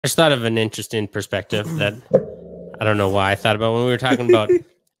I just thought of an interesting perspective that I don't know why I thought about when we were talking about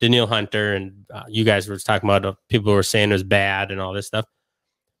Daniil Hunter and you guys were talking about people were saying it was bad and all this stuff.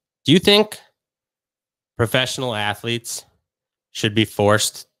 Do you think professional athletes should be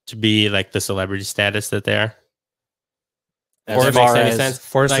forced to be like the celebrity status that they are? Does that make any sense?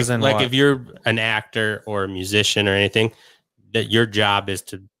 Forced like, is in like what? if you're an actor or a musician or anything, that your job is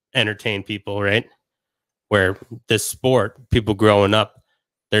to entertain people, right? Where this sport, people growing up,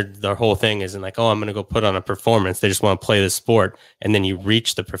 their whole thing isn't like, oh, I'm going to go put on a performance. They just want to play the sport. And then you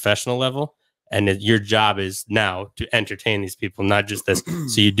reach the professional level, and your job is now to entertain these people, not just this.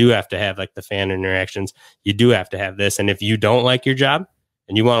 So you do have to have like the fan interactions. You do have to have this. And if you don't like your job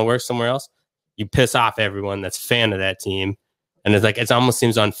and you want to work somewhere else, you piss off everyone that's a fan of that team. And it's like, it almost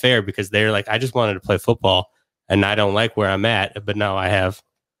seems unfair because they're like, I just wanted to play football and I don't like where I'm at, but now I have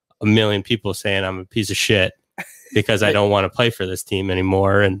a million people saying I'm a piece of shit because I don't want to play for this team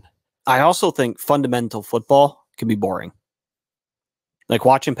anymore. And I also think fundamental football can be boring. Like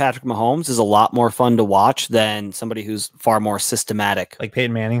watching Patrick Mahomes is a lot more fun to watch than somebody who's far more systematic. Like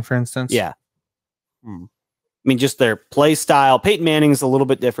Peyton Manning, for instance? Yeah. I mean, just their play style. Peyton Manning's a little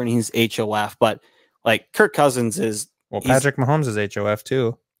bit different. He's HOF, but like Kirk Cousins is. Well, Patrick Mahomes is HOF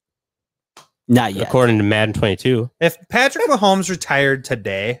too. Not yet. According to Madden 22. If Patrick Mahomes retired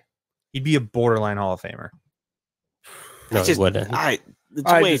today, he'd be a borderline Hall of Famer. No, he wouldn't.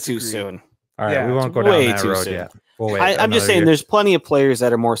 It's way too soon. All right, we won't go down that road yet. We'll wait I'm just saying there's plenty of players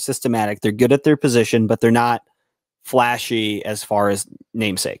that are more systematic. They're good at their position, but they're not flashy as far as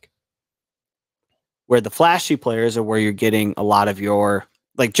namesake. Where the flashy players are where you're getting a lot of your...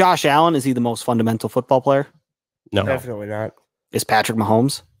 Like Josh Allen, is he the most fundamental football player? No. Definitely not. Is Patrick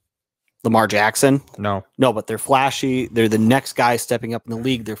Mahomes? Lamar Jackson? No. No, but they're flashy. They're the next guy stepping up in the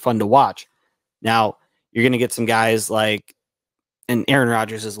league. They're fun to watch. Now, you're going to get some guys like... And Aaron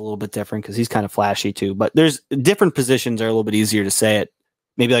Rodgers is a little bit different because he's kind of flashy too. But there's different positions are a little bit easier to say it.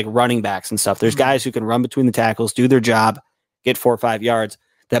 Maybe like running backs and stuff. There's guys who can run between the tackles, do their job, get 4 or 5 yards.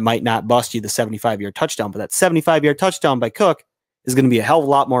 That might not bust you the 75-yard touchdown. But that 75-yard touchdown by Cook is going to be a hell of a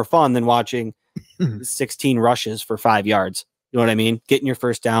lot more fun than watching 16 rushes for 5 yards. You know what I mean? Getting your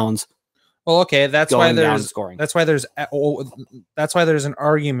first downs. Well, okay, that's why there's scoring. That's why there's an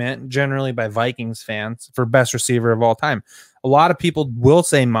argument generally by Vikings fans for best receiver of all time. A lot of people will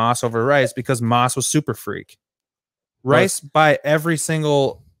say Moss over Rice because Moss was super freak. Rice by every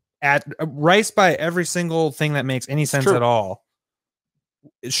single thing that makes any sense at all,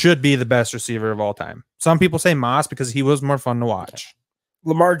 it should be the best receiver of all time. Some people say Moss because he was more fun to watch.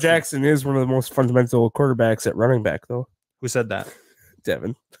 Lamar Jackson is one of the most fundamental quarterbacks at running back, though. Who said that?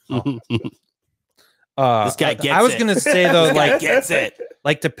 Devin. This guy gets it. I was going to say, though, gets it.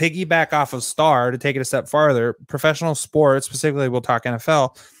 Like to piggyback off of Star, to take it a step farther, professional sports, specifically we'll talk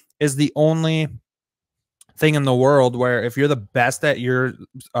NFL, is the only thing in the world where if you're the best at your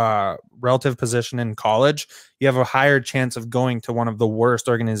relative position in college, you have a higher chance of going to one of the worst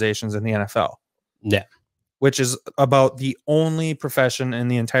organizations in the NFL. Yeah. Which is about the only profession in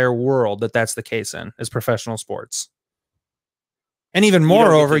the entire world that's the case in, is professional sports. And even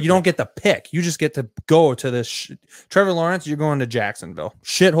moreover, you don't get the pick. You just get to go to this. Trevor Lawrence, you're going to Jacksonville.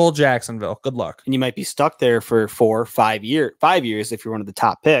 Shithole Jacksonville. Good luck. And you might be stuck there for 4 or 5 years. 5 years if you're one of the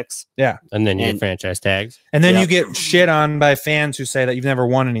top picks. Yeah. And then you get franchise tags. And then you get shit on by fans who say that you've never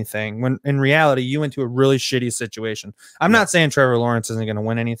won anything, when in reality, you went to a really shitty situation. I'm not saying Trevor Lawrence isn't going to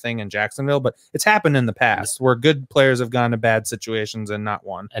win anything in Jacksonville, but it's happened in the past where good players have gone to bad situations and not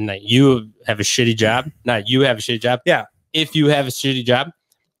won. And that you have a shitty job. Not you have a shitty job. Yeah. If you have a shitty job,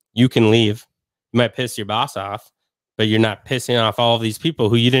 you can leave. You might piss your boss off, but you're not pissing off all of these people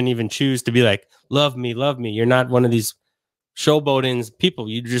who you didn't even choose to be like, love me, love me. You're not one of these showboating people.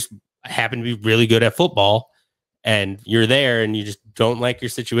 You just happen to be really good at football and you're there and you just don't like your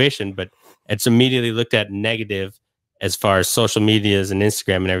situation, but it's immediately looked at negative as far as social medias and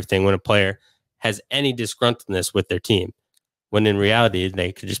Instagram and everything when a player has any disgruntledness with their team. When in reality,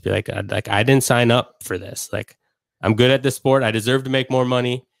 they could just be like I didn't sign up for this. Like, I'm good at this sport. I deserve to make more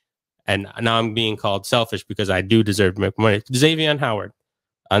money. And now I'm being called selfish because I do deserve to make more money. Xavier Howard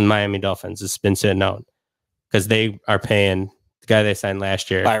on Miami Dolphins has been sitting out because they are paying the guy they signed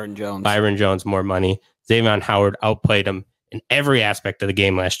last year, Byron Jones, more money. Xavier Howard outplayed him in every aspect of the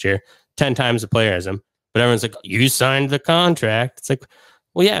game last year, 10 times the player as him. But everyone's like, you signed the contract. It's like,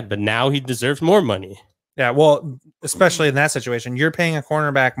 well, yeah, but now he deserves more money. Yeah, well, especially in that situation, you're paying a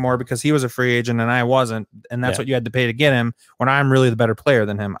cornerback more because he was a free agent and I wasn't, and that's what you had to pay to get him when I'm really the better player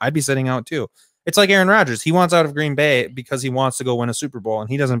than him. I'd be sitting out too. It's like Aaron Rodgers. He wants out of Green Bay because he wants to go win a Super Bowl, and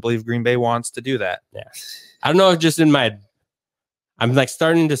he doesn't believe Green Bay wants to do that. Yeah. I don't know if just in my I'm like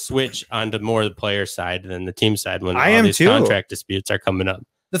starting to switch onto more the player side than the team side when I all am these too. contract disputes are coming up.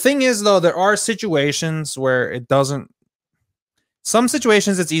 The thing is, though, there are situations where it doesn't. Some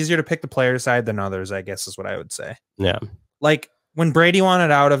situations it's easier to pick the player side than others, I guess is what I would say. Yeah. Like when Brady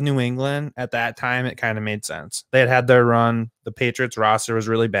wanted out of New England at that time, it kind of made sense. They had their run. The Patriots roster was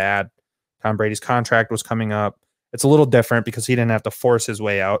really bad. Tom Brady's contract was coming up. It's a little different because he didn't have to force his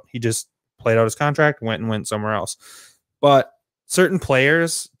way out. He just played out his contract, went somewhere else. But certain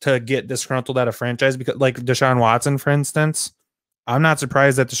players to get disgruntled at a franchise, because like Deshaun Watson, for instance, I'm not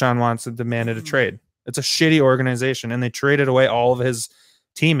surprised that Deshaun Watson demanded a trade. It's a shitty organization, and they traded away all of his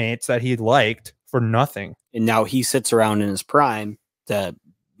teammates that he liked for nothing. And now he sits around in his prime to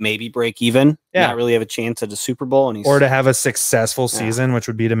maybe break even, not really have a chance at a Super Bowl, and or to have a successful season, which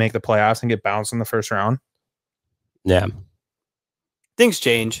would be to make the playoffs and get bounced in the first round. Yeah. Things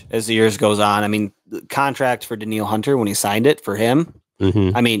change as the years goes on. I mean, the contract for Danielle Hunter when he signed it for him.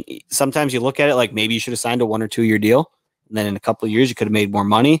 Mm-hmm. I mean, sometimes you look at it like maybe you should have signed a 1 or 2 year deal. And then in a couple of years, you could have made more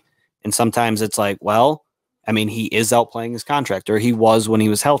money. And sometimes it's like, well, I mean, he is outplaying his contract, or he was when he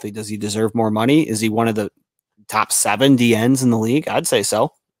was healthy. Does he deserve more money? Is he one of the top 7 DNs in the league? I'd say so.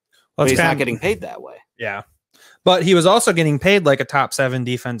 Well, But he's not getting paid that way. Yeah. But he was also getting paid like a top 7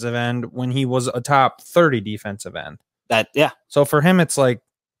 defensive end when he was a top 30 defensive end. So for him, it's like,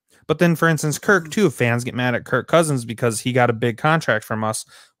 but then for instance, Kirk too, fans get mad at Kirk Cousins because he got a big contract from us.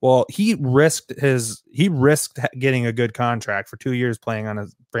 Well, he risked getting a good contract for 2 years playing on a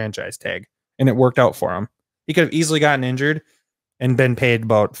franchise tag, and it worked out for him. He could have easily gotten injured and been paid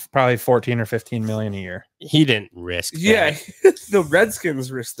about probably 14 or 15 million a year. He didn't risk Yeah, that. the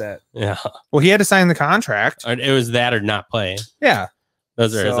Redskins risked that. Yeah. Well, he had to sign the contract. It was that or not play. Yeah.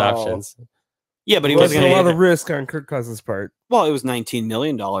 Those are his So- options. Yeah, but he There wasn't wasn't a lot going of risk on Kirk Cousins' part. well, it was $19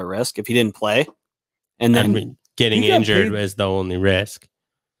 million risk if he didn't play. And then I mean, getting he got injured paid- was the only risk.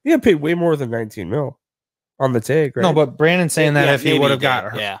 He got paid way more than 19 mil on the tag, right? No, but Brandon's saying that Yeah, if he maybe would have did,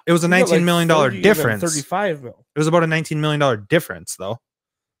 got yeah. it was a He got $19 million 30 and then difference. 35 mil. It was about a $19 million difference, though.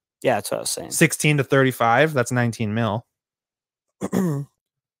 Yeah, that's what I was saying. 16 to 35, that's 19 mil.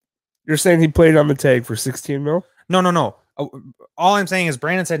 You're saying he played on the tag for 16 mil? No. All I'm saying is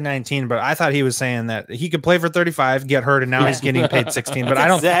Brandon said 19, but I thought he was saying that he could play for 35, get hurt, and now he's getting paid 16. But I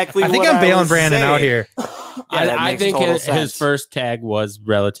don't. exactly. I think what I'm bailing was Brandon out saying. here. Yeah, that I makes think total his sense. first tag was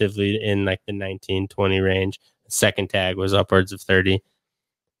relatively in like the 19-20 range. Second tag was upwards of 30.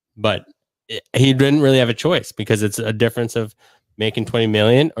 But he didn't really have a choice because it's a difference of making 20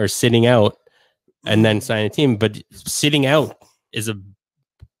 million or sitting out and then signing a team. But sitting out is a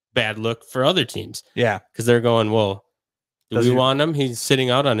bad look for other teams Yeah. because they're going, well, do Does we he- want him? He's sitting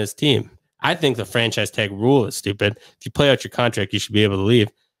out on his team. I think the franchise tag rule is stupid. If you play out your contract, you should be able to leave.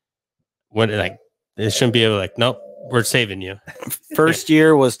 When like it shouldn't be able to like, nope, we're saving you. First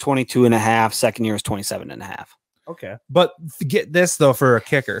year was 22 and a half. Second year was 27 and a half. Okay. But get this, though, for a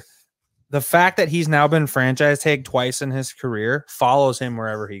kicker. The fact that he's now been franchise tagged twice in his career follows him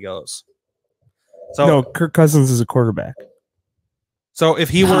wherever he goes. So, No, Kirk Cousins is a quarterback. so if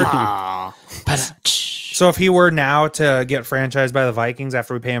he were Ah. So if he were now to get franchised by the Vikings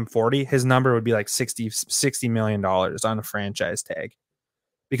after we pay him 40, his number would be like $60 million on a franchise tag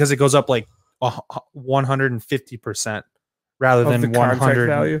because it goes up like 150% rather Of than the contract 100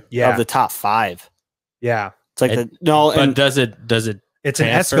 value? Yeah. Of the top 5. Yeah. It's like It- no, But and does it It's an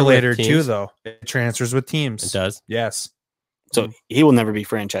transfer with escalator too, teams? though. It transfers with teams. It does. Yes. so he will never be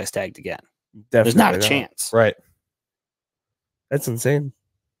franchise tagged again. There's not a chance. Right. That's insane.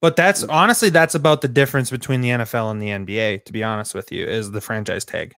 But that's honestly, that's about the difference between the NFL and the NBA, to be honest with you, is the franchise tag.